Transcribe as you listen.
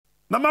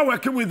Number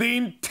working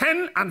within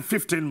 10 and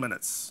 15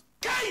 minutes.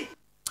 To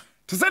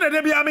say that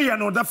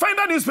the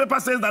Finder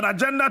newspaper says that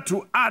agenda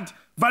to add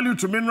value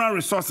to mineral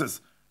resources,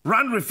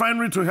 run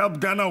refinery to help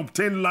Ghana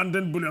obtain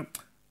London bullion.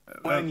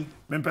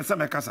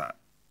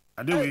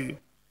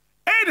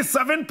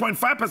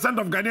 87.5%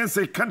 of Ghanaians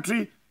say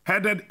country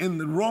headed in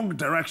the wrong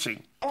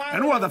direction.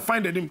 And who are the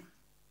finding him?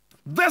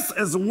 This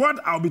is what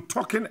I'll be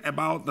talking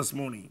about this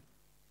morning.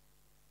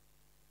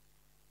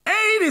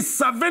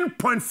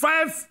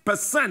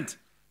 87.5%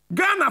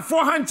 Ghana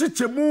 400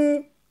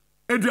 chemu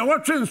edua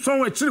watwe nso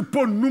we chiri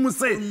pon num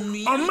say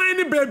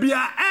omani baby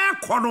a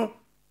ekono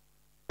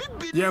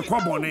ye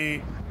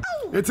kwobone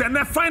it's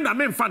a find a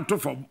men fan to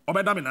for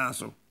obeda me na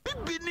so.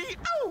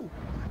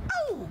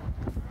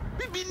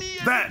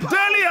 The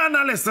daily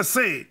analysts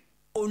say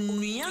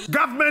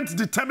government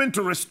determined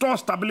to restore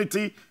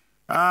stability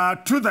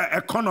to the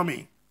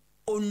economy.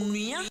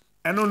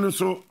 And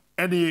also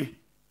any.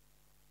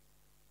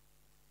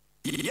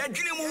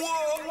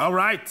 All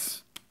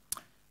right.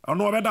 I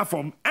know better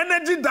from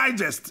Energy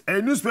Digest,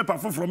 a newspaper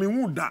from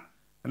Iwuda,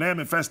 and I am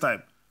the first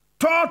time.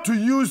 Taught to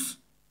use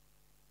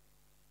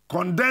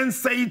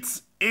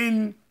condensate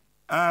in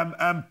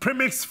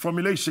premix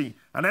formulation.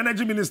 An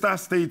energy minister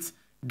states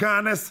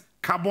Ghana's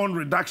carbon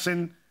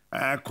reduction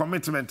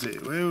commitment.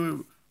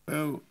 Well,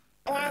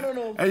 I don't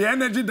know.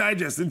 Energy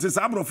Digest, into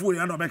Sabro Fu,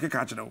 you know, make a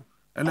catch now.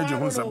 Energy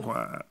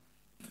Honsam.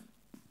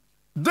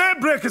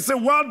 Daybreak is a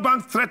World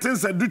Bank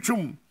threatens a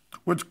dutum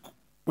with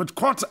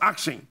court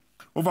action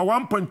over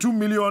 1.2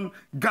 million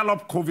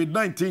gallop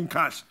COVID-19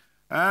 cash.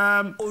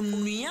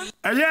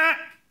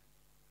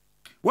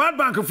 World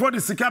Bank for the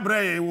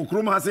Sikabre,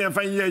 Ukrum has a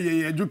fine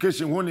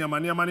education, money,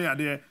 money,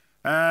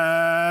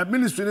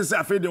 ministry is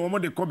afraid the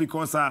woman they call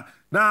because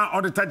now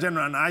Auditor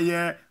General,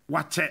 I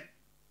watch it.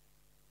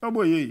 Oh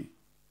boy,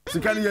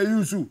 Sikani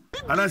Yusu,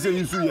 and I say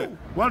Yusu,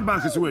 World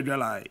Bank is where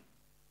July.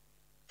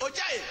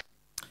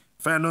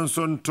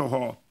 Fernandson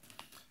Toho.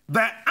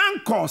 The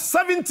anchor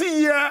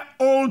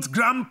 70-year-old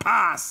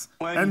grandpas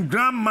and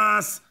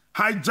grandmas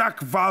hijack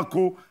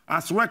Valco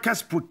as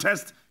workers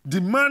protest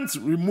demands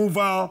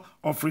removal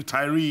of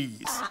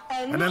retirees.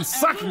 And then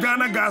sack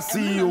Ghana Gas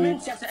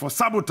CEO for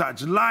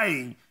sabotage,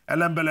 lying,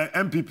 Elembele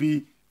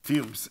MPP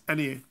films.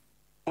 Anyway.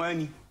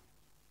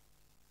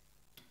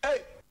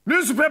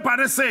 Newspaper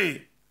they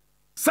say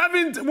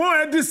 70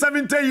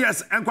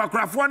 years and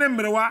kwakrafo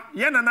mrewa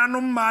ye na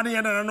nanom ma ne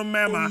ye na nanom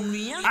mema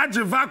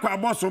age vako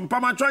aboso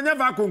mpamacho nya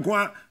vako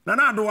nko na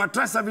na do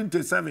watra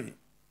 77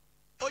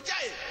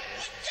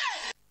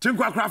 tin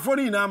kwakrafo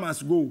ni na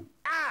must go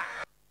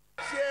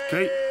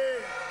okay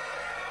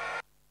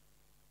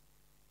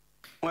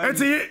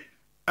eti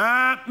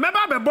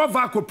meba be bo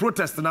vako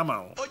protest na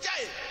ma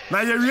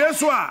na ye wie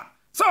so a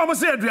so o mo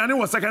say aduane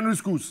wo secondary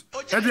schools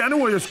aduane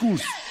wo your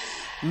schools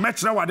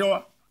mechra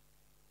wade.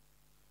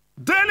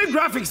 Daily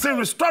graphics say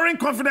restoring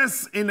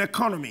confidence in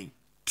economy,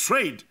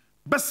 trade,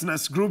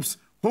 business groups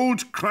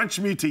hold crunch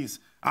meetings,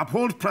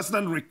 uphold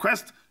president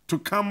request to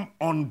come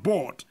on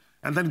board,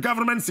 and then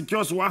government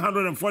secures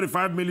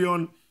 $145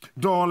 million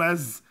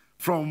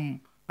from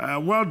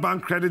World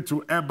Bank credit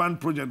to urban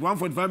project.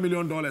 $145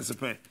 million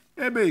pay.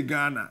 Ebe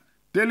Ghana.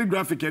 Daily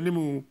graphic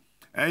animu.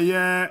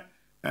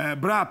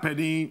 Bra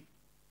penny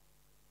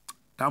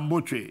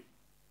Tamboche.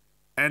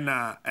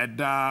 Ena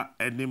eda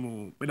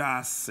animu.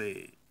 Bida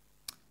say.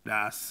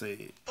 That's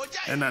it.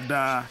 And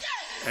ada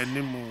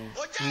anymore.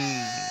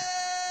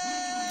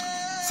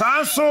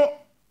 So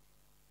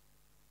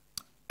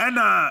and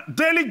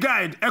daily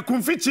guide a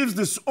Kumfi chiefs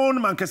disown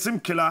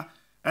Mankasim killer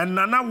and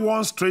Nana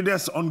warns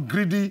traders on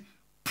greedy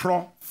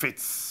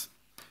profits.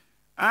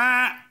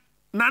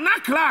 Nana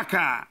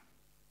Clarka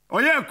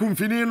oye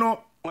Kumfini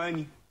no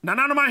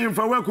Nana no man him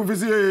for work Kumfi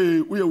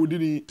say we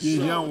wudini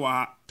here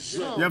wa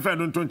ye fa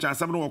don toncha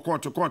asem no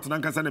court na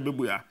nkasa na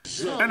bebuya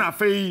and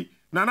afei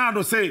Nana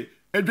do say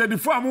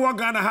edwadifo amu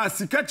Ghana ha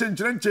sika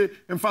chencherenche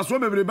mfaso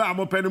bebrebe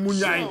amopɛ no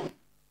munyai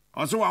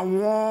ɔso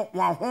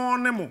wa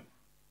hon ne mo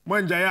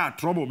monjaya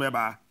trouble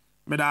beba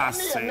meda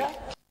say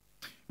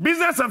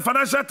Business and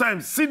Financial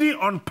Times city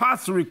on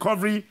path to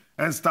recovery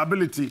and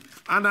stability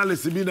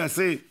analysts bina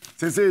say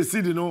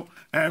city no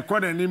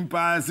kwada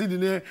nimpa city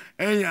ne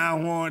enya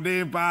ho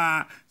de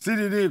pa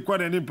city ne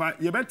kwada nimpa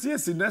ye betie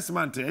si next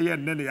month ye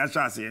ne ya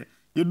hyase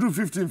ye do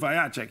 15 for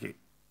ya check it.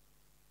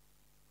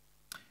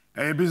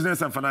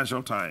 Business and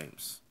Financial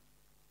Times.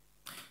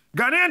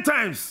 Ghanaian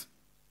Times.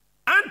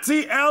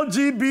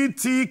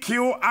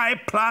 Anti-LGBTQI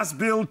plus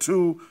bill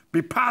to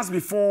be passed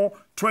before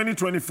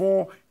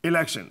 2024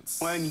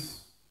 elections.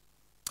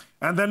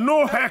 And the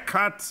no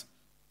haircut,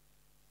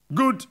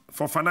 good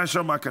for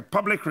financial market.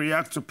 Public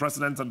reacts to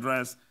president's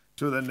address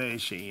to the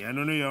nation. I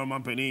don't know your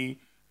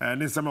company.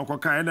 And this summer, and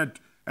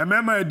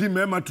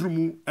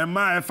trumu,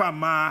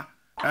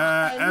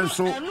 and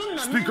so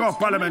Speaker of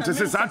Parliament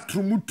says that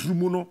trumu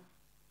no.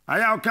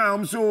 Aya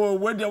kan so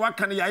we de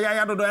waka ne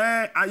ya do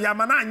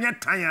ayama na anye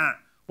tan a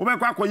wo be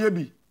kwa akoye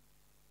bi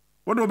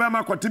wo do be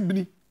ma kwate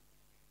bini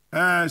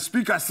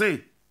speaker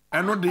say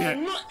eno de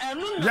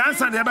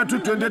jansa de be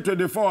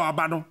 2024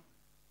 aba no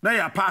na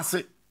ya pass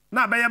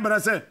na be ye bra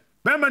say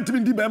be man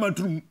timi di be man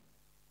trum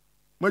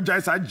mo jai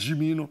sa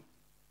jimi no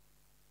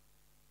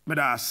me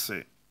da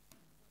say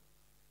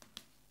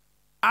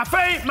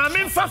afei ma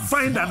me fa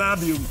find an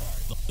abium.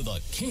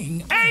 The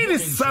king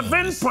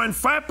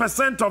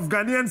 87.5% of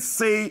Ghanaians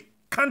say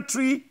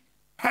country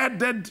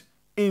headed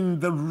in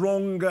the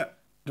wrong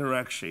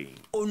direction.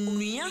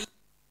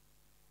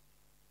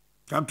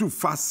 Come to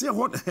fast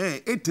what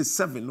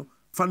 87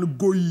 fan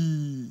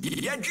goyi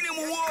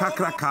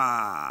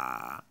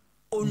kakraka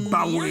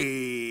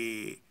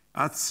bawe.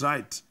 That's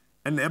right.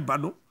 And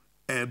ebano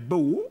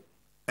ebo.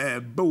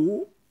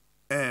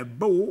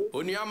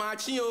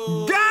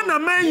 Ghana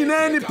man in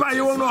any pie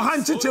you no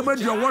hanchi chebe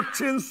your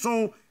watching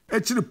so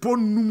echiri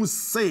ponum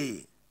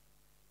say.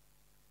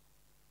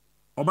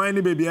 Oba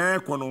ni baby e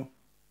kono.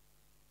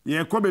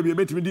 Ye ko baby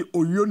betimi di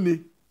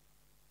oyone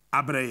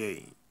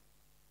abreye.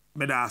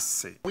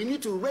 Medase. We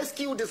need to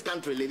rescue this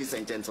country, ladies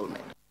and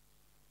gentlemen.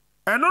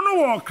 Eno no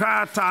wo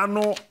krata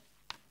no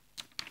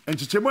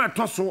enchichemu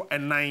etoso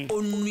enan.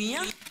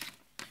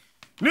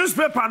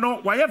 Newspaper no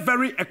why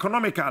very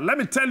economical. Let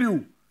me tell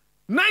you,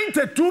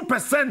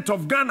 92%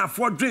 of Ghana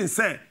for dream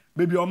say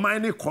baby o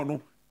mine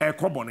kono e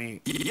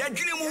kobone.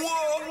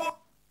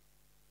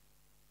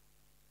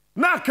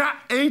 Naka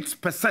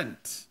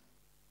 8%.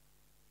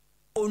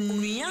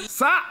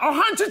 Sa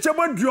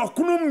ohanchichemu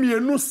duokunu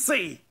mienu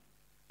say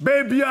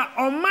baby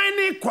o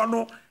mine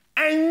kono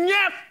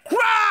enye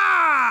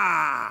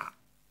kwa.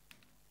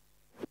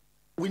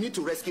 We need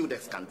to rescue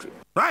this country.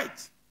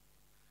 Right.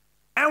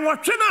 And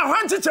what China,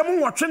 Hanchichemu,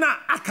 what China,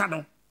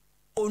 Akano.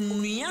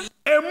 Emu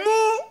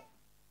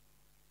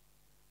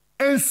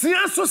and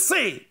Siaso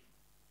say,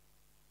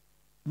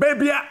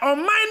 baby, on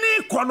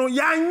mining kono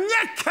ya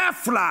nye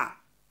careful.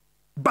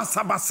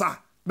 Basa basa,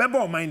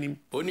 bebo mining.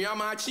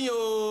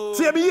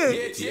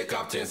 Tie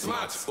Captain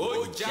Smart.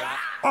 Oja.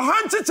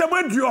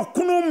 Hanchichemu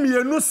diokunu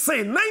mienu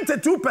say,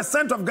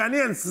 92% of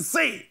Ghanaians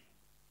say,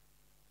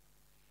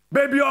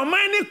 baby, on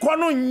mining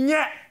kono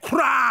nye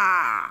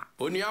kra.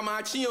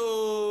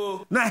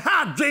 Na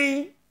ha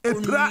dwen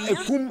epra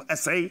ekum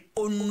esay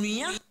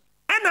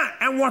ena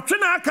enwotwe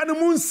na aka ne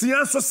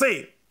munsia so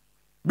say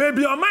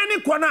baby o man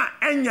ni kwana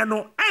enye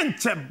no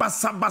enche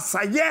basa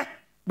basa ye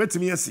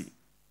betimi asi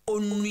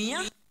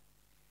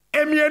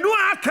emienu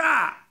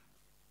aka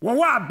wo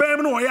wa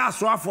abem no wo ya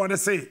so afo de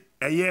say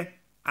eye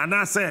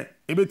ana say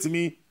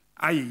ebetimi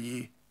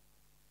ayeye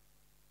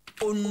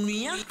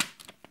onua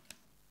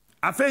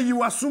afa yi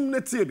wasum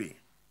na tiebe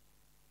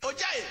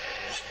ojaye.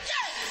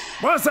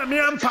 Once a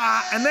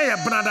miampa and they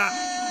brother,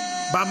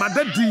 but my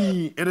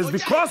daddy, it is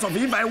because of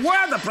him I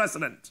were the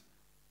president.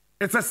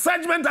 It's a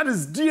segment that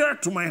is dear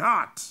to my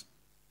heart.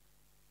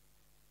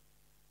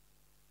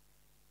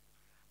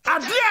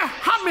 Adia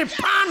have me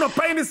pan or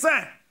pain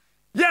say,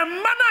 ye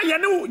mana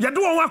yanu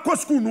yadu wako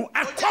school no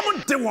a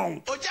common te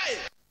won.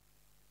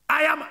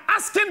 I am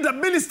asking the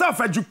Minister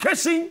of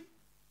Education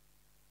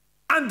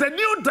and the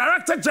new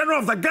Director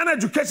General of the Ghana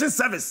Education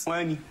Service,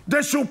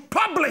 they should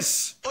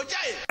publish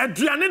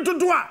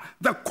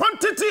the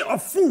quantity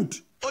of food.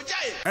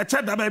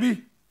 Check that,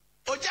 baby.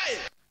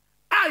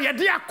 You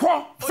dear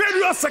call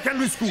various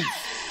secondary schools.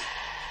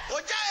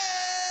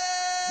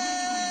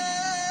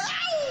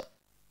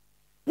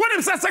 When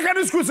it says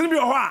secondary schools in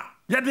Bioha,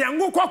 you dear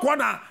go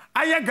corner,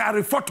 I got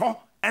a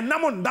photo and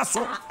Namon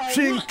Dasso,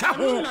 she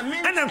Kaho,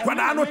 and then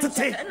Quadano to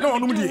take no, I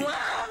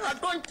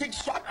don't take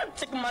short, I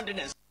take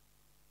madness.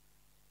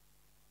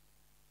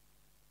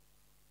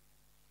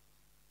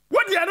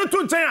 What they are not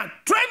doing,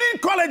 training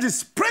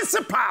colleges,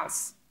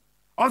 principals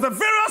of the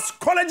various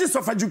colleges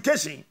of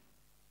education.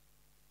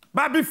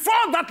 But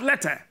before that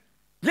letter,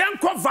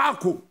 Yanko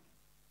Valko,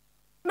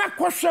 na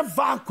kwashe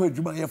Valko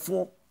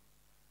edwumayefo.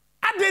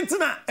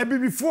 Adentina ebi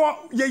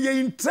before ye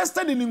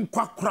interested in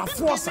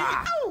kwakrafo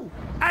sa.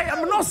 I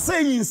am not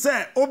saying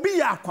say obi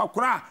ya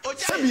kwakra,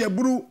 sebi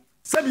eburu,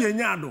 sebi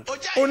enyado.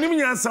 Onim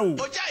nyansa wo.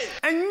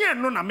 Enye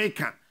no na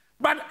meka.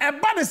 But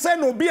everybody say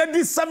no be at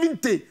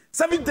 70,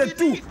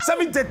 72,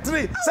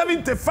 73,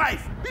 75.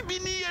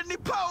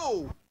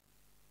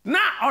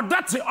 Now, or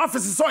that's the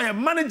office so a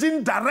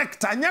managing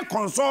director and a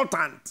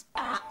consultant.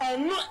 Now,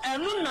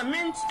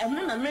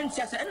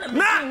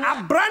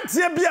 a branch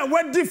here be a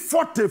wedding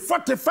 40,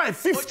 45,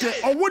 50,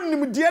 or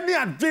wouldn't be any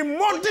dream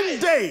modern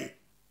day.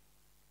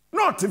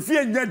 Not if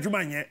you're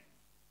judgment yet.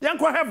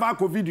 Yanko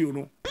have a video,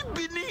 no.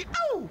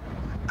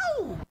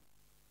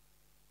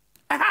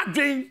 I had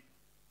dream.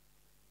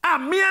 Ah,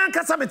 me and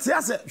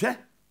Casametias, yeah.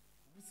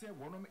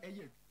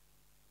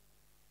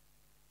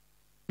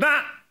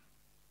 Now,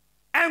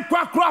 and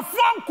Quacra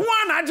from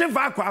Kwana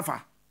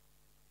Jevakwafa.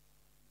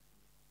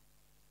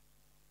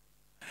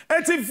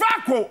 Eti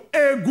vako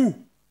egu.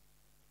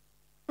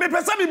 Me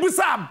pesa mi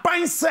busa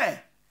ban se.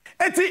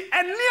 Eti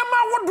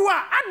eniema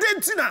wodua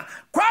adentina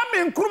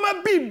Kwame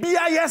Nkrumah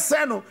bibia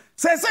yese no.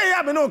 Se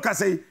ya me no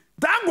kase.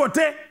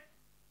 Dangote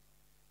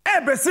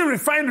ebesi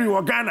refinery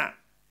wo Ghana.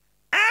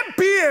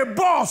 MPA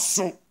boss.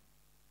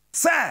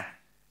 Sir,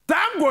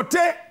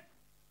 Dangote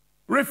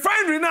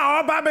refinery na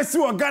oba besi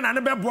wo Ghana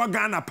ne bebo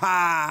Ghana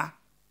pa.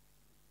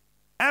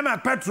 Emma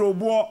petrol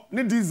bo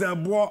ni diesel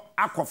bo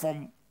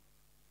akofom.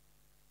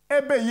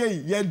 Ebe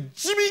ye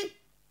Jimmy.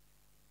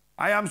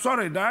 I am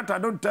sorry, Director,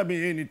 don't tell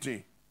me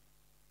anything.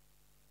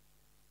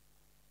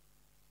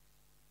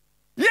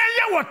 Ye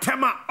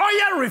whatever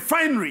oil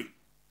refinery.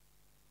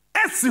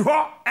 Esi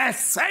ho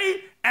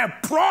esay e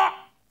pro.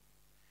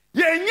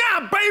 Ye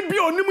nya baby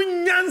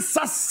onim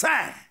nyansa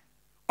say.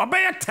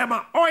 Obey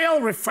tema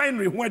oil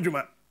refinery ho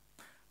adwuma.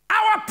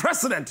 Our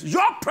president,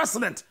 your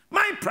president,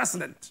 my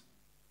president.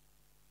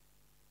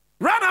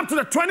 Right up to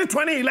the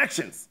 2020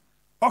 elections.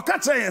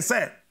 Okache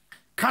say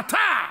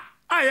Qatar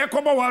aye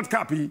kobo World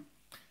Cup yi.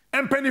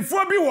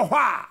 Empenifo bi wo ho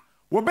a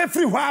wo be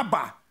free ho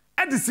aba.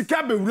 E de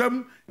sika be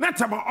wuram na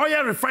tema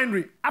oil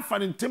refinery afa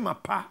ne ntema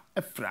pa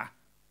efra.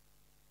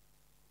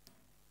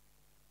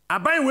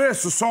 Aban we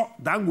soso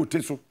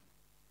Dangote so.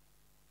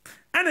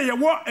 Ene ye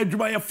wo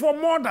adwumayefo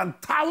more than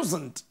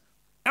 1,000.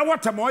 E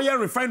water oil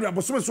refinery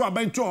aboso so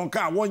aban tu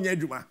onka a wonya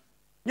adwuma.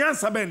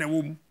 Nyansa be na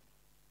wo mu.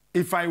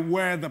 If I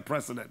were the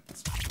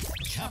president.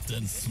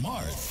 Captain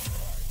Smart,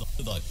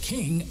 the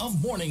king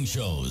of morning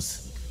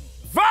shows.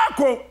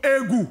 Vako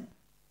egu.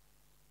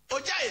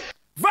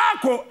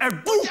 Vako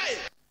egu.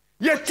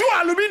 Ye tu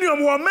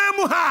aluminium wo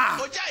memu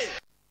ha.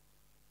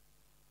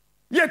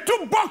 Ye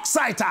tu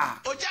bauxite.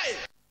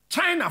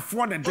 China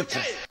for the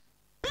deco.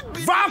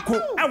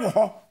 Vako ewo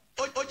ho.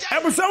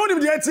 Ebusa woni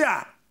bi eti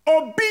a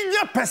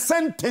obinya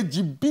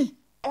percentage bi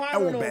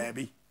ewo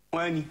baby.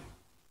 Wani.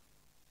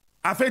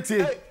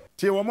 Afeti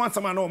tie wo mo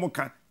asama na wo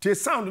ka. Tie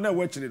sound na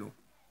wo akire no.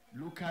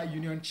 Local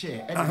union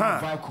chair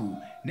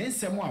Vako.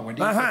 Nensemo a wode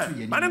fatu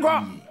ye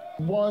ni.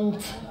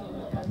 Want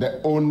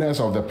the owners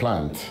of the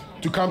plant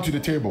to come to the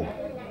table.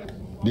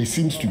 They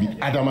seem to be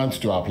adamant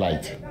to our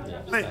plight.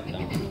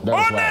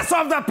 Owners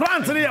of the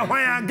plant here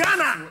when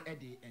Ghana.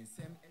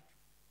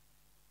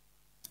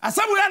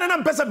 Asabu ya na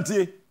mpesam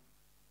tie.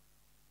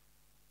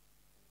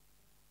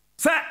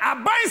 Say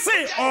abai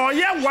say or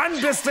yeah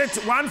one district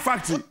one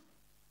factory.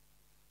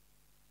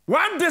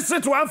 One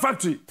district one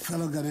factory.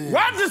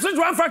 One district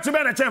one factory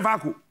be na chen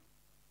Vako.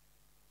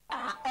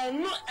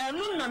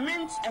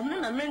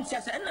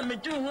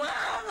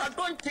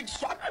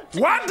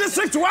 One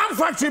district, one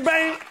factory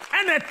buying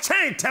and a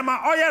chain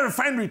tema oil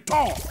refinery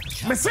tall.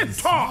 Me say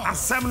tall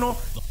asemno.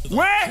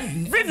 Where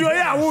video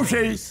ya wo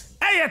hwe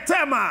e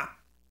tema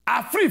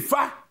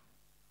Afrifa.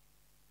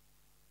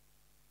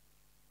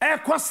 E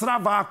kwasra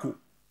Vako.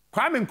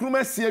 Kwame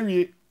Nkrumah si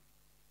awie.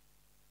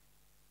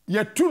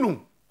 Ye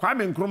tunu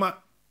Kwame Nkrumah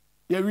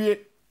ye wie.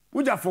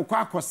 Uja fo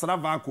kwa kwasra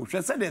Vako.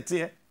 Hwe se de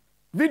te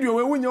video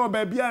we wunya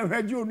obaabia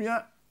ahwaji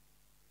onua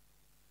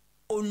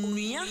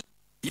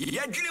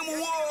Ya dwene mu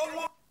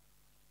wo.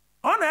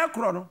 Ona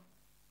ekro no.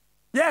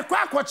 Ye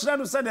kwa akokyere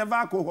no se de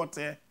Vako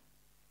hote.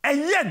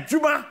 Eye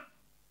dwuma.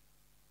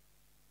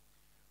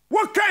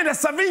 What kind of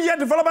 7-year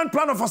development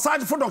plan of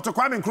Osage for Dr.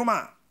 Kwame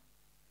Nkrumah?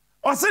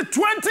 Or say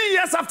 20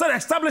 years after the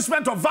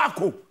establishment of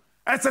Vako,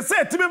 as I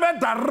said,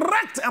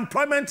 direct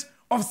employment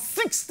of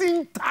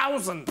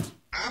 16,000.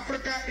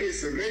 Africa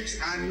is rich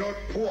and not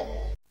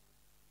poor.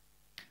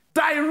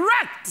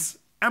 Direct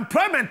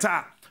employment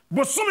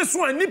bosome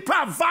so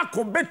anipa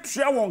Vako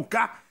betua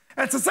wonka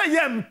et say ye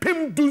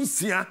mpem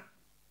dunsia.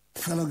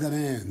 Fellow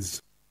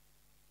Ghanaians,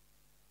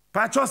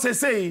 Pacho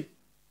say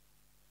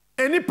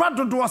anipa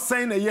dodo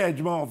say na ye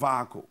adwuma of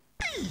Vako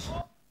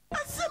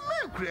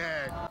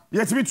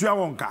yet me tua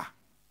wonka.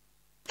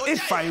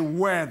 If I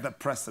were the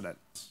president.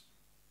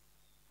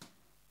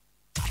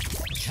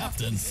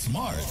 Captain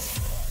Smart,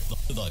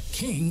 the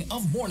king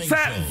of morning Say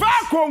shows.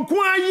 Vako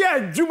nko ye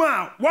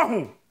adwuma wo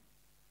ho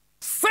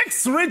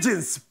 6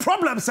 regions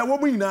problems a wo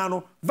nyina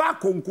no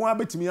Vako nko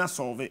abetimi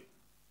solve it.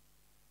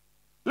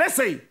 Let's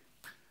say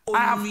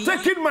I have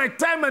taken my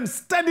time and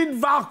studied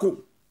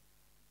Vako.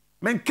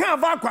 Men can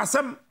Vako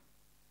asem.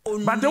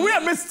 But the way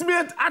I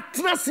estimate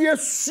atlas ye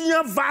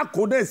sua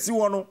Vako de si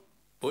wo no.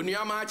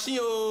 Onia machi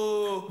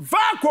o.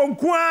 Vako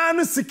nko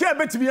an sika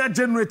betimi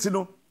generate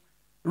no.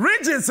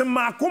 Regions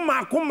mako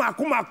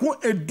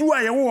edu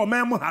a ye wo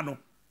mem ha no.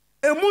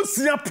 Emu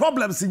sia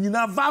problems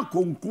nyina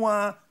Vako nko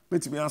an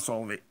betimi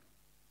solve it.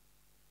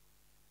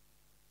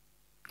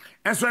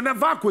 And so na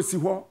Vako si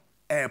ho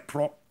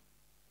pro.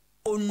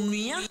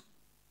 Onuya.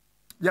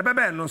 Ya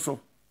bebe no so.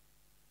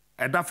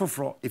 Eda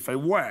foforo if I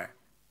were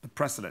the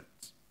president.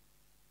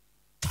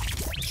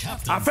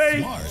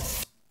 Captain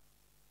Smart.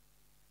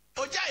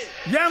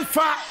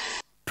 Yemfa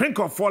print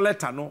of 4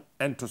 letter no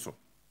ento so.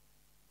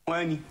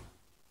 Wani.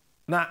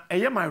 Na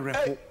eye my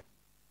repo.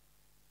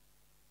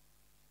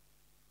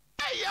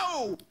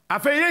 Ayo.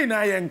 Afeye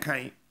na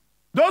yenkan.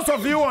 Those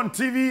of you on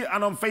TV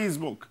and on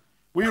Facebook,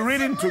 we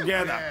reading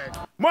together.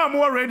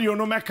 More radio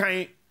no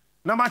mekan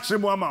na machire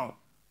mo amao.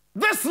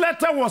 This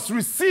letter was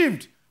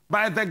received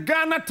by the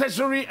Ghana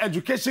Tertiary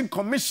Education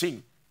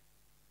Commission.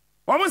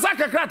 Wamusa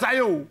kakrata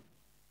yo.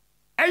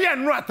 Eye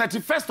nra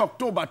 31st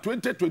October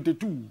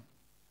 2022.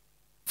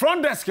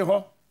 Front desk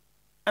ho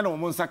and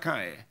wamusa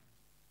kan.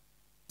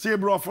 Tie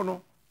brofo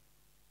no.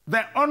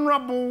 The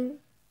Honorable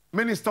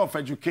Minister of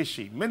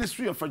Education,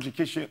 Ministry of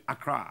Education,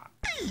 Accra.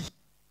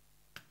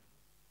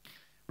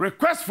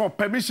 Request for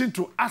permission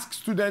to ask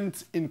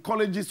students in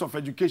colleges of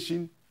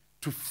education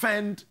to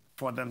fend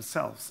for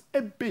themselves.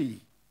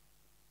 Ebe.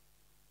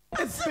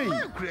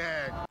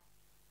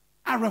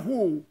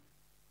 Areho.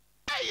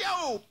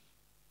 Ayo.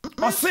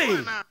 Or say,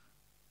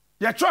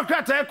 ya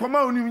chokrata koma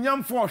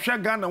onimnyam for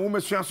hwe na wo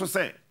mesua so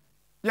say,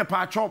 ye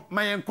paacho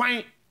mayen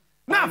kwan.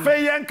 Na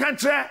fe yen kan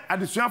kire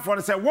adesua for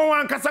say, wo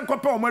ankasa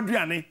kopa o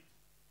maduane.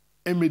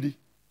 Emedi.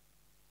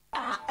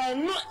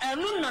 Enu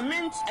na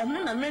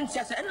ment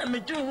ya say na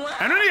medu ho.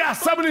 Enu ya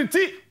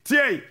 70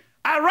 tie.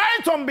 I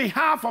write on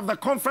behalf of the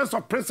Conference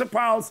of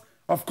Principals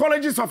of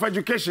Colleges of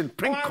Education,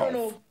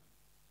 PRINCOF,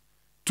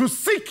 to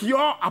seek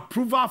your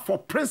approval for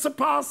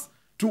principals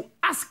to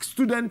ask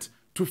students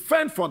to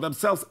fend for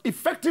themselves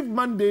effective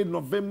Monday,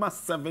 November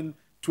 7,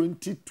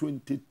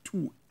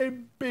 2022.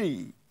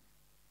 Ebe.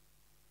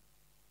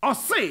 Or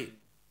say,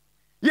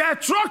 ye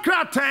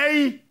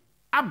trokratai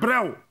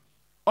abrel.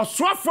 Or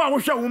swafo a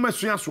wosha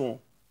womesua so.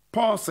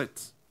 Pause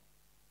it.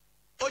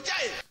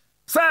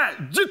 Sir,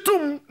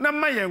 jitum na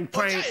mayen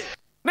kwan.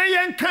 Na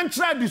yen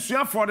kanchra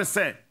disua for the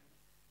say.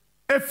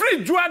 E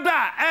free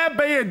juada e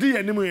beye di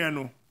animu ye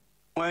no.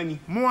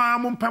 Mo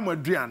amumpam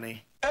aduane.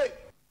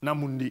 Na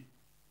mundi.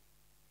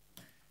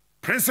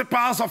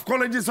 Principals of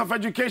colleges of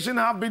education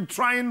have been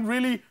trying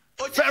really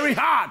very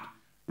hard.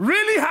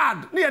 Really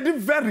hard.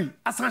 Very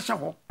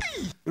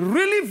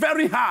really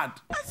very hard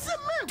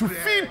to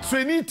feed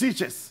trainee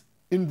teachers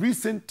in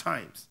recent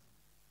times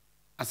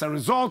as a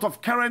result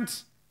of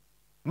current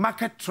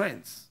market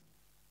trends.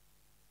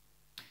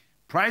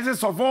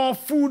 Prices of all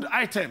food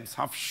items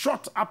have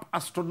shot up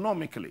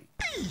astronomically,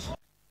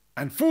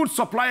 and food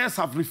suppliers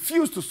have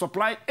refused to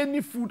supply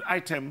any food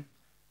item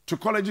to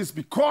colleges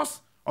because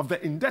of the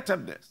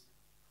indebtedness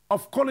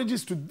of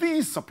colleges to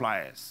these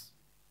suppliers.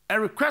 A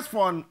request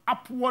for an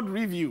upward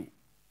review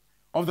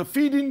of the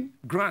feeding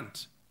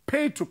grant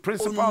paid to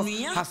principals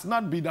has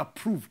not been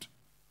approved,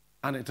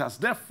 and it has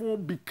therefore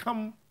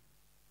become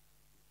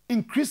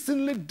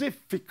increasingly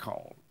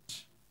difficult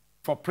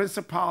for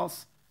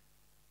principals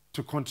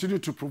to continue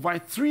to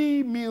provide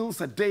 3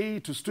 meals a day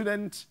to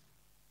students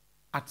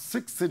at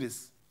 6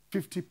 cities,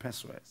 50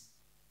 pesos.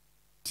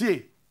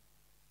 Tie,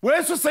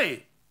 where's to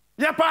say,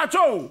 ya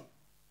pacho?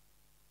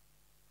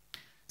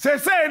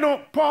 Say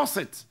no, pause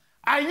it.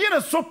 I hear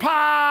a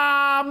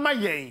sopa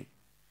mayen.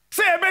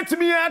 Say bet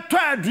me a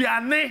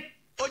aduane.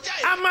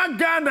 Ama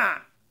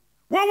Ghana.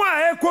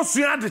 Wawa eko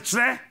sua de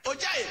kire.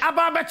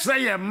 Aba be kire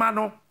ye ma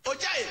no.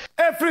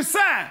 Efri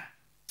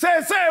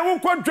say wo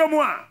kwadwam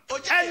a.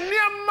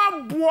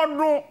 Eniama bo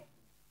no.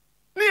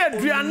 Ne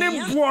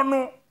aduane bo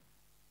no.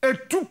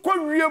 Etu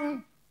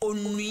kwiem.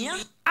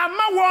 Onua.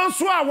 Ama won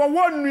so a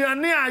wo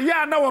nuane a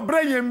ya na wo bra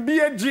yem bi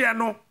agie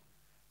no.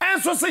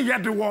 Enso se ye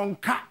de won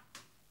ka.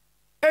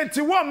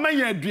 Enti wo ma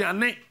ye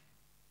aduane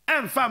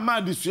emfa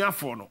ma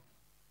desuafo no.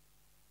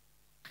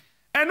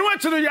 Enu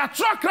achiro ya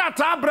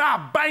trokrata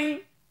abra ban.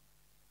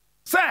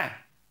 Say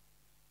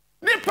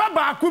nipa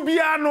ba ku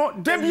bia no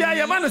de bia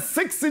ye ma no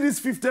 6 cities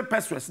 50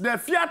 pesos. The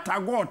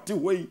fiata go ti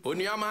wey.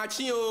 Onua ma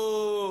chi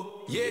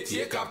o. Ye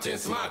tie Captain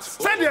Smart.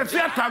 Say the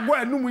fiata go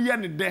enum ye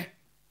ne de.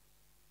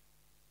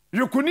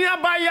 Yokuni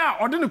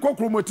abaya ode ne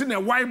kokromoti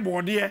na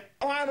whiteboard ye.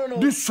 Oh, I don't know.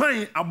 This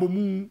sign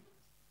abomu.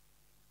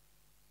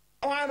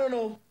 Oh, I don't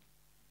know.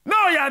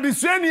 No, ya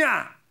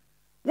disuania.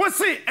 What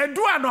say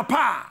edu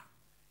anopa?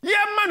 Ye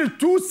man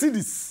 2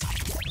 cities.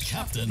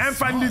 Captain And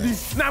Smart,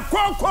 Fandidi. Na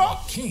koko.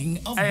 king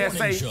of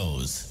morning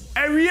shows.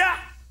 Area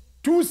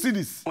 2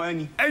 cities.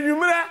 And you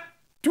mera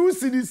 2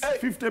 cities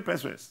 50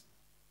 pesos.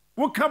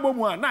 What kabo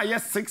mo na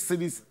yes 6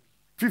 cities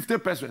 50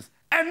 pesos.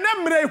 And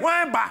namre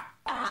hwan ba.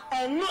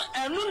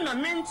 Enu na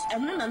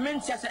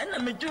ment ya say na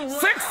medu ho.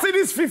 6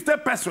 cities 50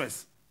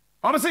 pesos.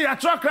 Omo say ya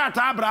chocolate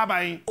abra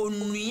ban.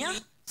 Onua.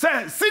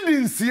 Say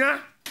sidinsia.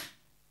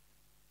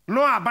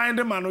 No aban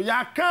de mano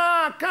ya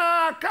ka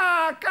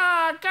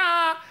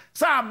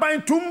sa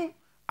aban tum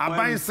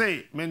aban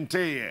say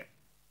menteye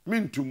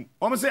mintum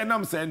omo say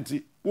nam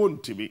senti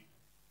won't be.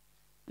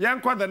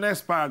 Yanko the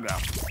next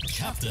paragraph.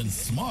 Captain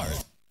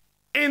Smart.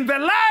 In the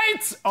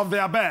light of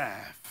the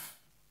above,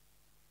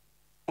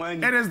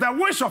 it is the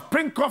wish of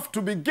PRINCOF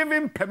to be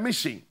given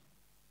permission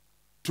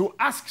to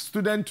ask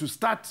students to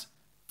start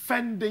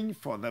fending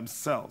for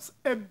themselves.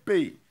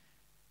 Ebe.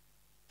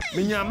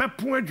 Minya me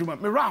pon adwuma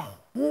me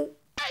raho.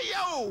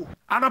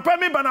 And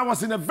apparently, I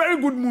was in a very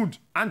good mood.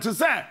 And to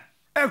say,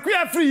 a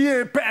queer free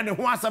year pen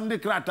who has some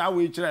declata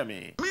which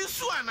me.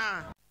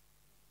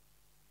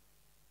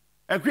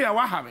 A queer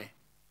wahame.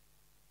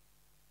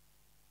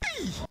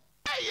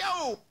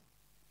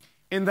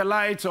 In the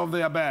light of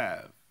the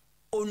above,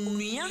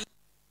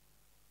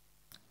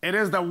 it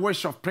is the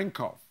wish of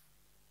PRINCOF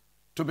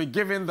to be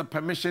given the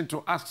permission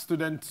to ask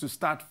students to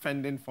start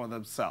fending for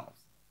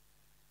themselves.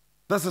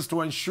 This is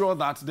to ensure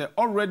that the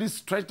already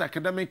stretched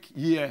academic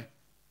year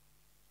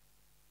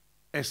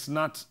is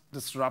not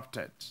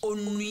disrupted.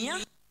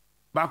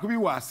 Bakubi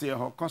was here,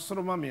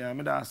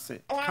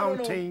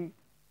 counting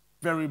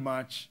very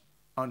much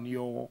on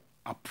your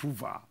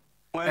approval.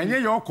 And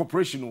your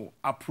cooperation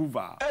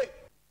approval.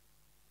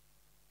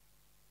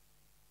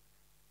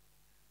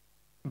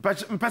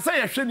 mpesa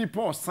ye hwe ni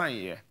Paul sign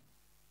ye.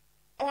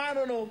 Oh, I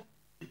don't know.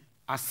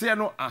 Ase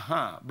no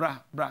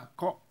bra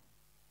ko.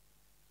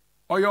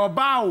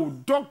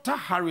 Oyoba Dr.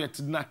 Harriet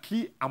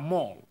Naki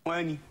Amol,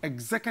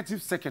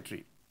 Executive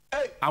Secretary.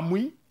 Hey.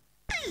 Amui.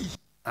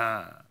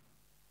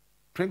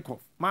 Prinkov.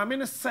 Ma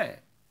me say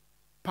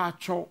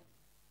pacho.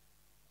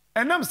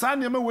 Enam sa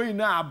nneema we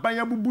na aban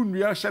abubu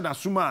nnua hye na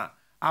suma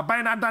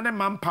aban na dane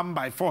mampam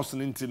by force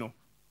nintino.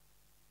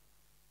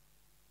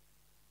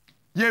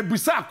 Ye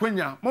busa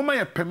akwanya moma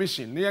ye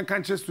permission ne ye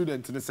kanche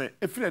student ne say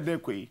efire de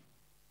kwei.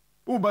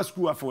 Wo ba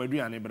school afọ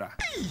aduane bra.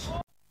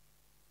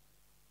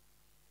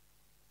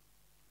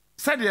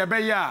 Said ye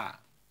be ya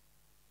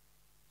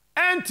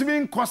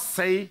entimi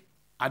nkosei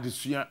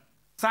adesua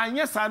sa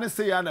anye sa ne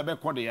sei ya na be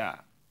kode ya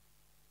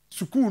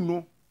school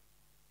no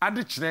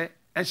ade kire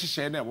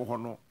ehihye na ewo ho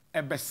no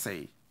ebe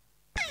sei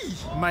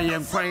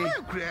mayen kwan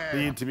the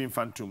entimi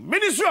infantum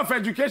Ministry of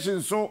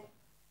Education so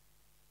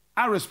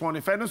I respond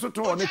if any so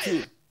to on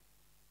it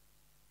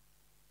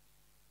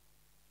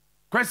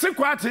kwesi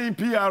kwate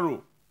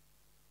PRO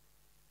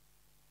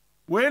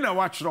we na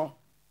watchro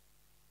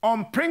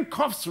on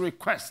Prinkov's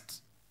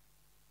request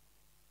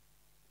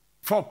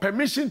for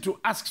permission to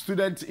ask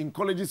students in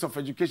colleges of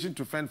education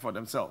to fend for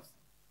themselves.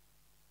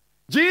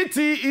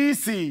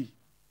 GTEC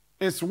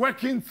is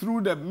working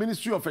through the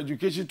Ministry of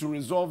Education to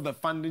resolve the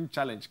funding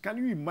challenge. Can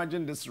you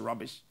imagine this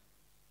rubbish?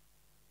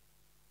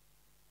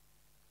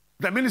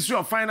 The Ministry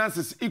of Finance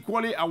is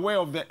equally aware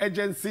of the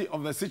urgency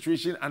of the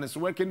situation and is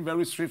working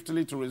very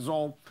swiftly to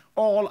resolve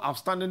all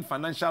outstanding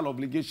financial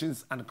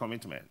obligations and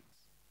commitments.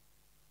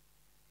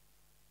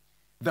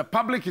 The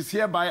public is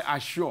hereby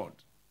assured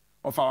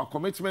of our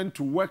commitment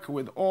to work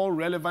with all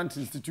relevant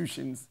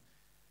institutions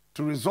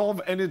to resolve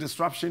any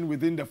disruption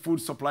within the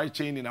food supply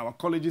chain in our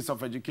colleges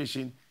of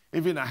education,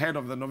 even ahead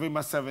of the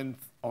November 7th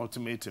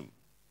ultimatum.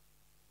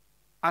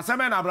 As a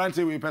man,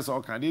 Abrante, we pass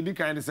all kind. They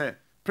kind of say,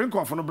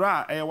 Prinko from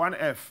Bra,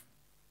 A1F.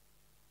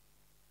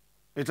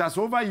 It has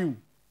over you.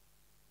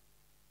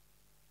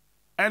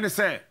 And they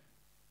say,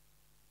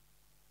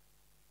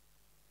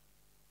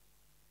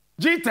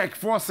 GTech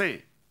for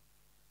say,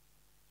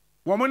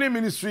 Women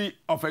Ministry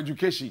of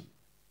Education.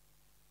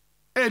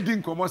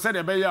 Edin komo said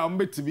ebe ya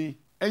ombetimi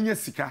enye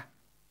sika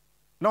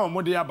na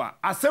omode aba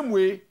asem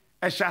we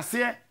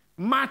ehwase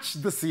March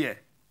this year.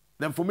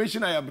 The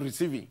information I am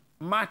receiving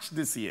March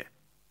this year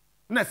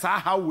na sa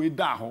how we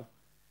da ho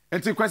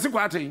enti kwasi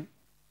kwate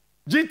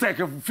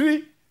GTech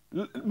free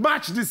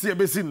March this year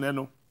besin ne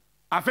no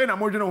afa na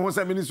modwene ho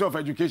say Ministry of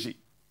Education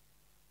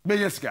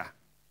be sika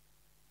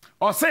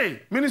or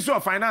say Ministry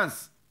of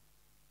Finance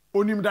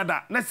onim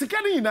dada na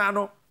sika ni na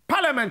no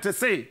Parliament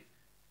say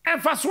and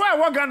for swear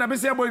what Ghana be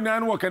say boy na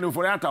no work no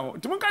for ata ho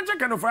timun kan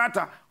check no for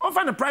ata on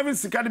fa the private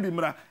sika bi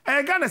mra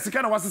e Ghana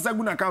sika na wasesa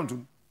gu na account.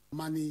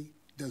 Money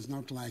does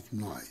not like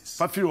noise.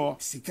 Fafio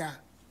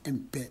Sika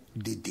empe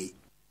dede.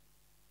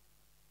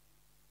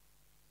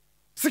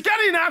 Sika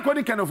ni na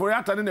akodi kan for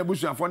ata na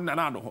busuafo na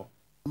na do ho.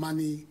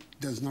 Money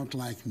does not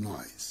like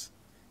noise.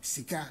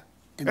 Sika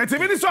empe. The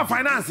Minister of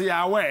Finance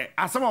ya aware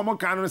asem o mo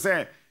kan no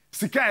say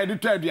sika e de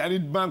to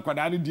aduane bank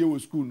kwada ne die wo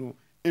school no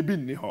ebi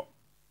nni ho.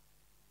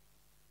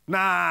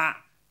 Na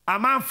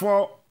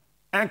amanfo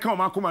enka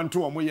omakoma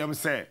nto omo yam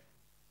se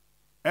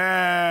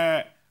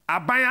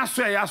aban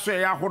aso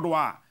ya hodo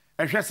a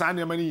ehwe sa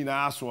ne mani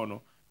nyina aso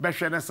no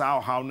behwe ne sa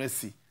how no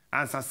si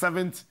answer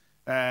 7th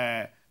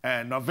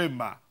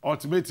November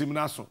ultimatum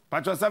na so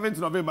patcho 7th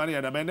November ne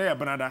ya da be na ya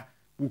brada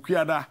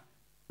wukuada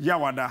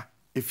yawada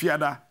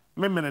efiada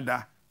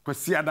memeneda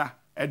kwasiada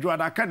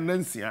eduada kan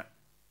nansia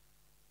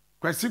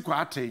kwasi kwa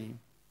aten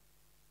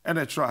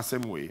ene tro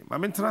asem we ma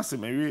mentena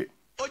asem awie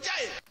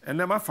Ojaye. And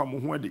then my family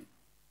who are the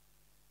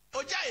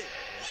Ojaye.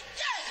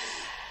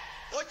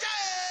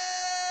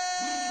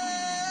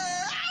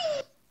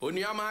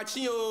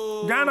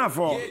 Ojaye. Ghana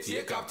for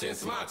Yeah, Captain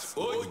Smart.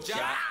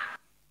 Oja.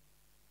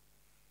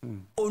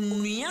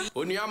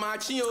 Onia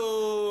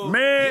Machio.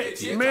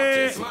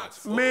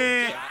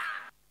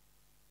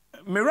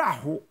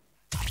 Miraho.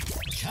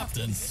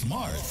 Captain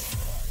Smart.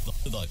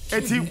 The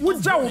Eti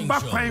uja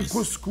ubakwa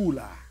ko school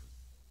a.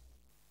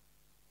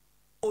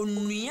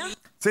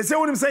 Se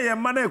wonim say ye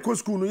man e ko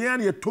school no ye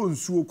na ye to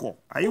nsuo ko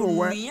ayi wo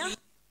we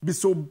bi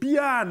so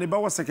bia ne ba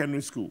wo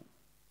secondary school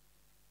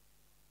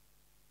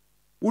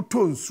wo to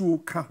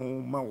nsuo ka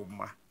ho ma wo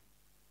ma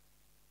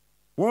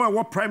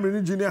wo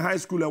primary junior high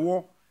school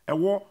e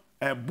wo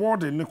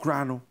board ne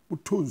kra no wo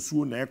to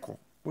nsuo na eko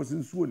wo se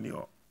nsuo ni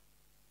ho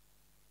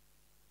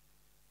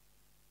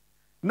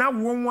na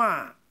wo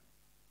a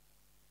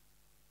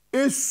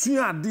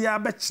esu ade a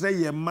be kire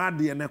ye ma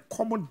de ne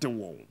kom de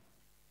wo.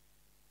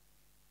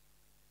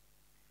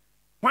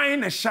 Why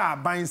in a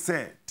sharp bind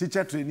say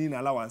teacher training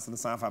allowance in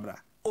San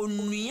Fabra?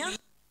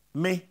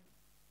 Me,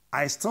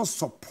 I still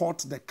support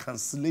the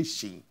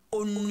cancellation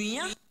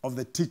of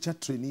the teacher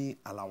training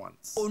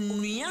allowance. A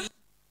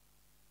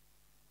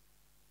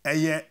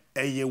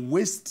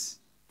waste,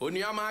 a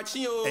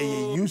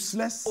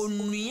useless,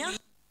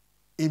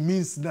 it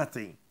means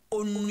nothing.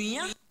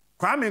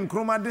 Kwame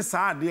Nkrumah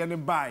decide the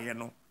buy,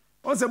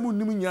 On se mu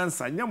nim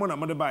nyansa nyamo na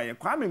mode baaye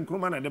Kwame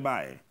Nkrumah na de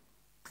baaye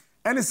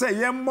ene se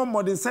ye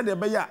mmomode se de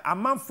be ya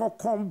amanfo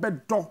kon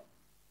bedo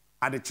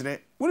ade kire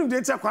wonim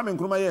de tia Kwame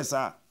Nkrumah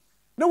yesa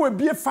na we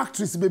bie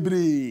factories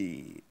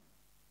bebre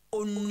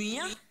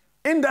onua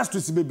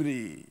industries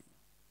bebre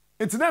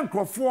etina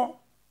nkrofo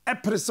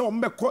eprese o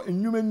mbekọ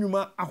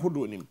enwuma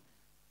ahodo nim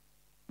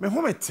me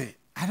homete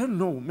I don't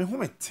know me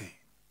homete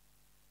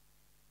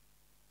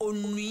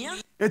onua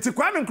eti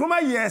Kwame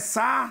Nkrumah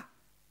yesa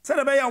se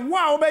de be ya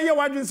wa obeye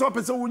wadwin se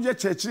opese wo ye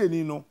churchire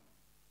ni no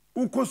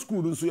uko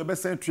school nso ye be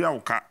sentua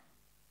uka.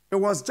 It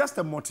was just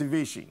a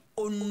motivation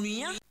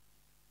onua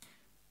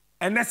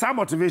and that's our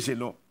motivation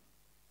no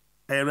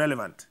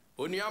irrelevant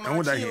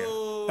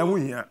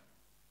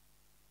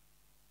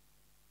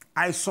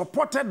I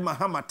supported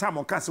Mahama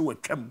Tamokase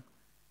wetwam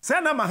say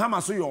na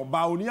Mahama so your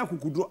ba oni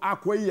akukudro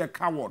akwa ye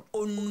coward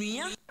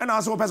onua and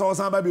also person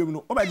osan ba biom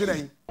no obaje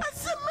den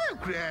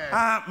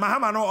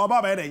Mahama no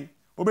oba ba den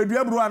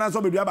obedua buru ana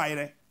so obedua ba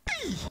yere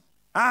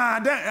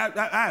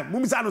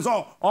mumisa no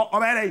so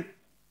oba den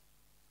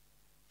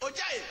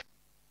Ojai.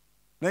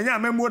 Na nya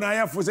membo na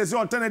ya fo se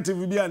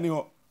alternative bia ni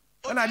ho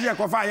na je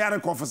kofa yare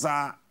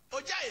kofusa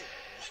Ojai.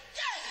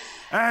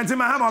 Enti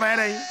Mahama oba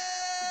den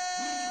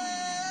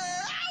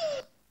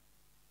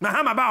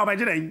Mahama ba oba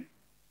den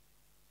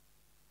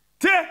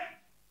te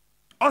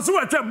oso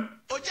watwam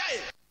Ojai.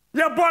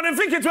 ye born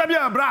fiki to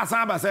bia bra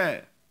san ba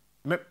se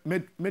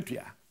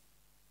metua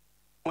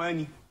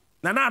Wani.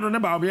 na do ne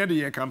ba oba de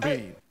ye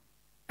campaign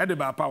e de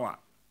ba power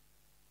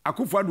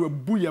akufo do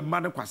abu ye ma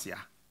ne kwasea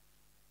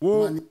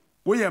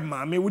wo ye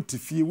maame wo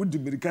tifie wo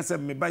dimirika se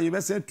me ba ye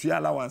be se tua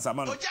ala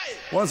wansama no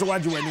won se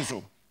waje wani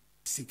so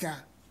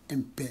Sika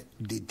empe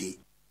dede.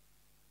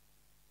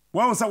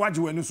 won se waje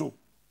wani so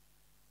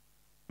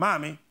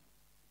maame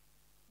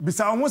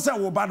bisa ho se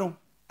wo ba no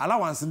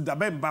allowance da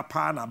be mba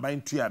pa na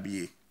ban tua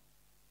bie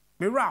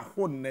me ra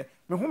ho ne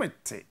me ho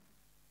mete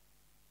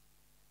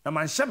na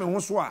man hye me ho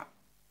so a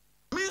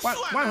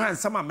wan han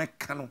sama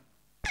meka no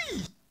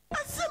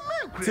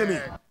temi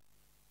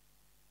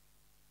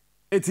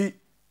eti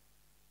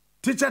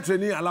teacher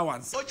training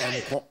allowance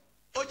enko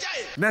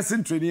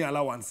nursing training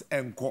allowance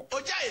enko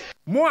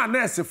mo a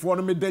nurse fo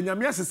no me da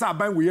nyame asesa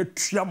aban we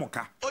atua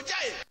moka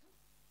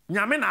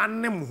nyame na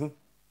anem ho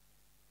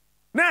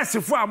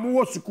nurse fo a mo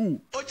wo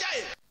school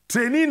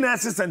training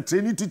nurses and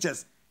training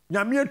teachers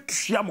nyame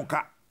atua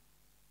moka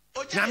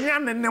nyame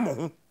anem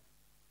ho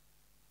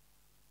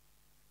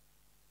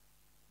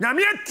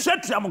nyame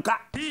atua moka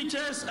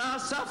Teachers are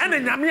suffering.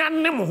 and nyame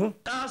anem ho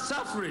Are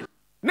suffering.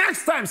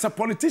 next time a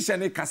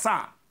politician e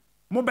kasa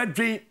mo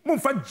bedwen mo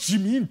fa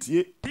jimi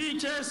ntie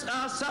Teachers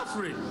are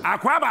suffering.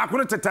 akwa ba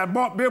akoro teta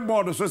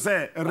billboard so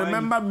say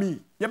remember me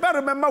you better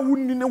remember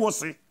wunni ne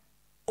wose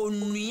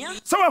onua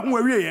so wa hu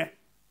awie ye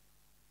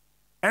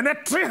and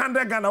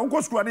 300 Ghana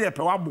unko school na ye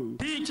pe wabo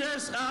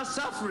Teachers are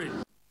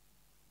suffering.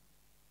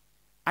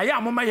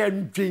 aya mama ye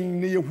ndwen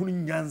ne ye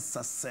hunu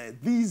nyansa say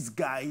these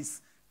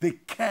guys they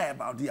care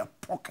about their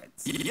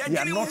pockets they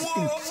are not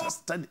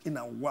interested in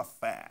our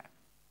welfare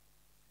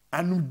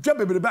and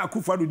jabebe ba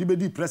akufo ado di be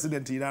di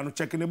president ira no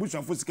check na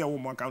bushon fo sika wo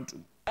mo account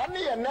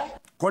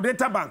ko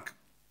data bank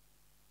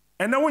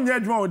and na wonya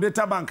adwuma wo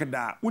data bank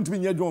da wontimi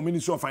nya adwuma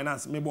ministry of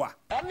finance meboa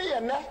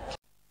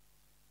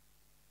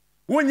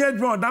wonya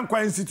adwuma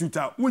dankwa institute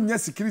a wonya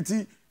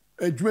security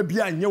adwuma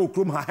bia anya wo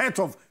krom ha head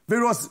of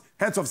various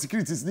heads of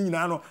securities ni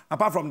nyina no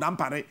apart from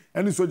dampare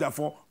any soldier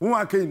for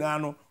won aka nyina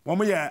no wo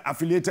mo ye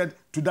affiliated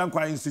to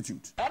dankwa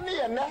institute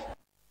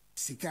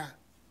Sika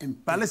empe.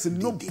 but listen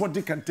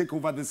nobody can take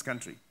over this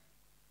country.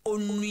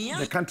 onua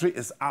The country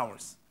is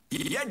ours.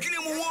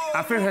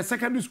 I feel her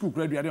secondary school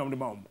graduate on the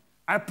bomb.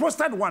 I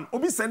posted one.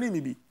 Obi sending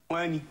me be.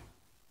 Wani.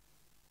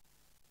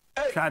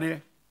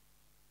 Shade.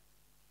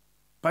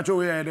 Pacho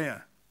we are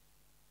there.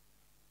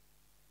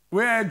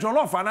 We are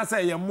jollof and I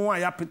say ye mo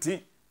ya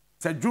piti.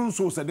 Say June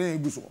so say den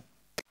eguso.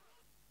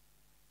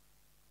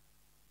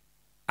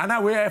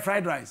 And we are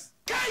fried rice.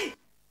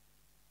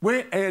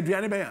 We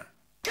aduane be ya.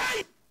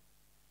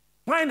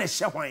 Why na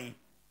share wine?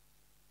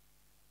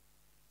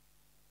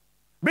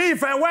 Me,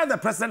 if I were the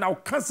president, I'll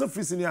cancel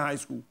free senior high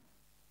school.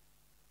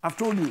 I've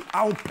told you,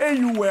 I'll pay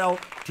you well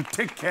to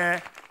take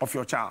care of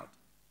your child.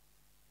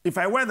 If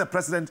I were the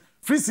president,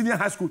 free senior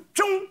high school,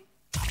 chung!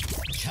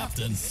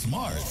 Captain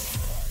Smart.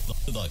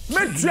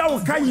 Make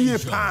you can ye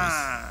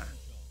pa.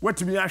 What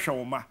to be a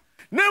show, ma?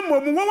 Nemo,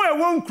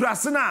 one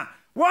crasina.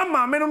 One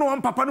man, no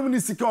one papa no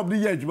sika of the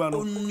year, you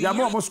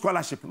more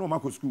scholarship, no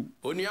Marco school.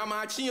 I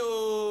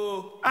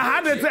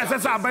had a test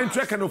as I buy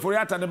track and for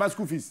yata and the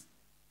school fees.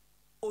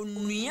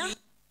 onua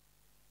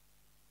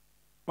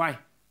Why?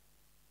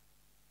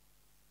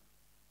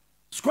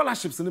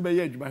 Scholarships in the Bay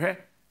Edge, but hey,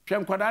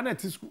 Shem Quadana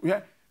to school,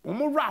 yeah,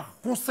 Omura,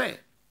 who say,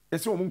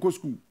 yes, Omunko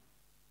school.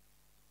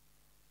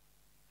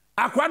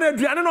 Aquana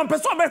Diana on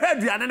Person head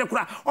Diana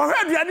or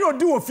head Diana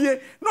do of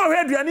fear, no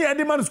head Diana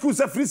any man school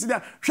set free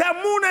there. Sham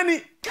moon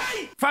any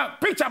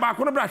picture back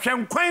on the brush,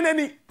 Sham quine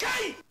any.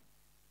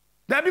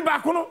 There be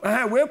back on,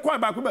 we're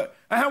quite back,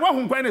 I have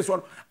one quine is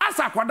one. As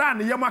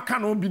Aquadan, Yama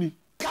Canon Bini.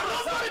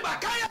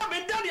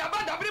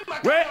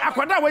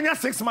 akwada when you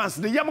 6 months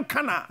the yam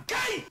kana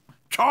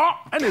cho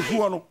and a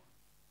no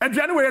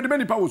aduane we de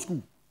nipa wo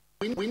school.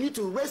 We need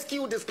to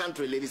rescue this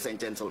country, ladies and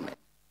gentlemen.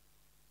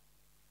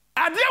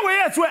 Adia we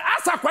yes we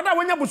asa akwada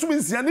when you bosu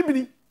nsia ne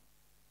bini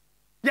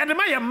ya de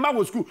ma ye mma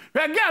wo school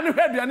we ga ne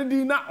hwa aduane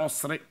din na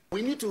osre.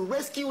 We need to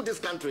rescue this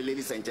country,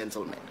 ladies and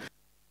gentlemen.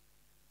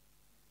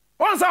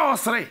 Once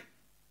osre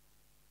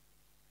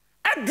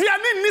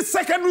aduane ni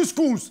secondary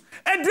schools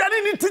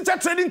aduane ni teacher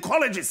training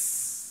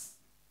colleges.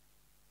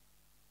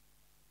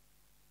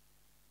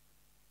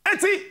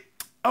 Eti,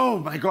 oh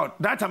my God,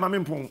 that time I'm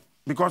in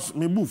because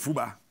me move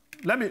fuba.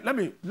 Let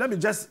me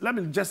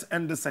just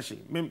end the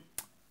session. Me,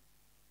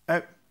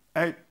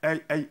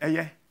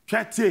 yeah,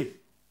 chatty.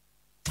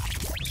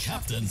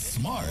 Captain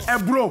Smart.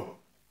 Ebro,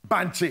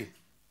 banche,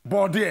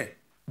 borde,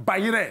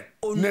 bayire,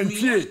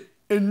 nentie,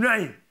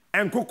 enwai,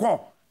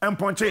 enkoko,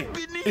 emponche.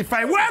 If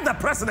I were the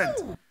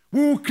president,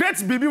 we will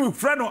create baby with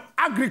friend or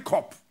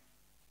Agricop.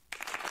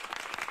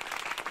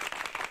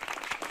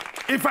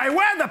 If I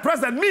were the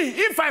president,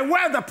 if I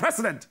were the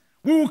president,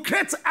 we will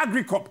create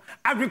Agricop,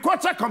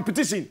 agriculture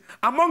competition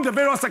among the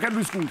various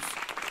secondary schools.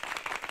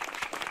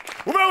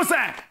 We will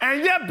say,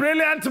 and yeah,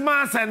 brilliant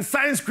maths and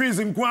science quiz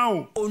in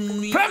Kwao,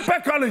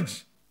 Prep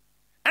College,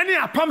 any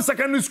Apam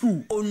secondary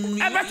school.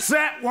 Ever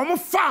say, one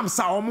farm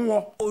sa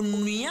more.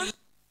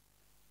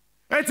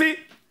 Eti,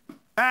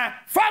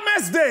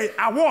 Farmers Day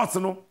awards,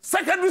 no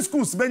secondary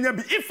schools.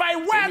 If I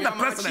were the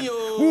president,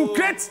 we will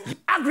create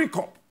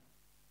Agricop.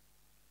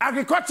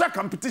 Agriculture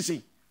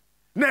competition.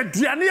 Na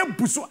diane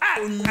busu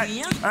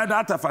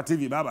data for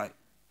TV. Bye bye.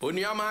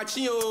 Onia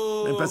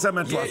machio. In person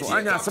to us.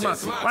 Anya sama.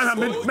 Wana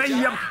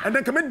me yam and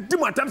then come di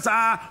matam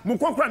sa mo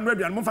kokra no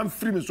aduane mo fam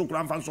free me so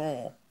kura fan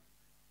so.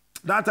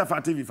 Data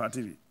for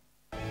TV.